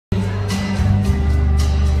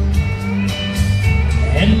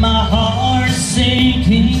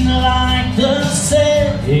sinking like the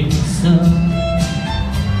setting sun,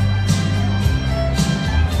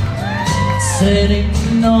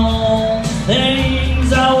 setting on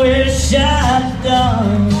things I wish I'd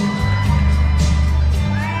done.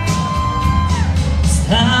 It's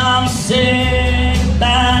time to say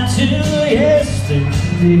goodbye to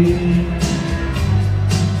yesterday.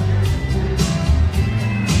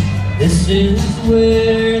 This is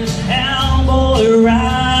where the cowboy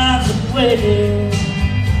rides away.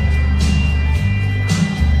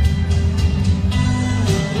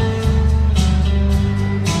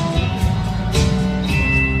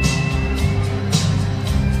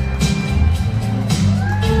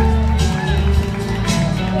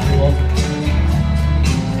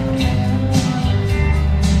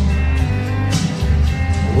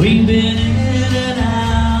 We've been in and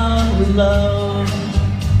out with love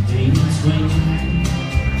between,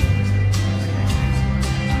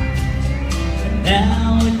 and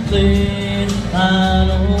now we play the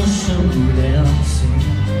final showdown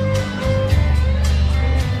scene.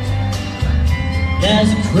 As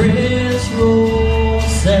the credits roll,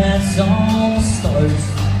 sad song starts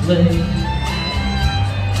to play.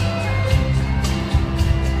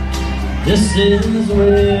 This is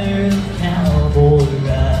where the cowboy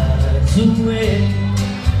rides away,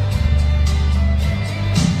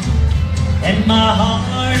 and my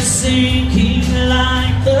heart's sinking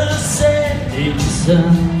like the setting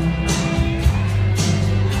sun,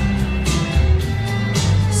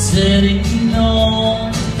 setting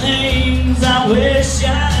on things I wish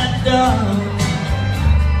I'd done.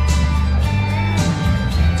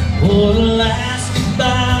 For the last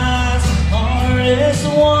goodbye's the hardest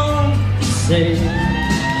one to say.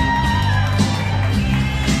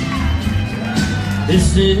 This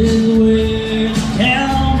is where the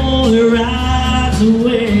cowboy rides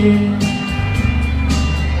away.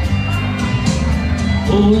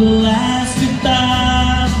 Oh, the last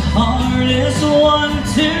goodbye, the hardest one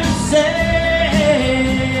to say.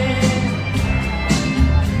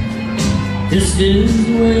 This is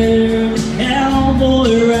where the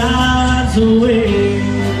cowboy rides away.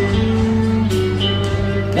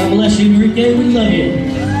 God bless you, Enrique. We love you.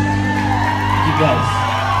 You guys.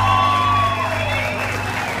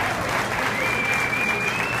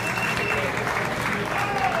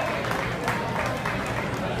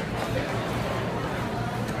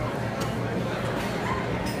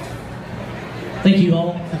 Thank you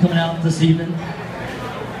all for coming out this evening.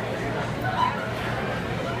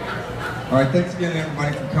 All right, thanks again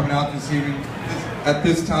everybody for coming out this evening. At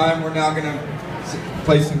this time, we're now going to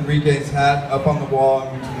place Enrique's hat up on the wall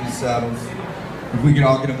in between the saddles. If we could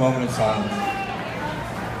all get a moment of silence.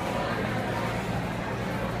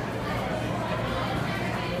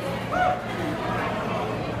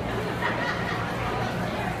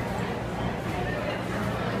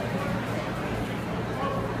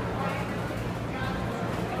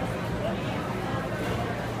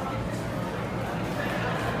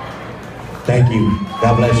 Thank you.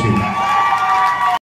 God bless you.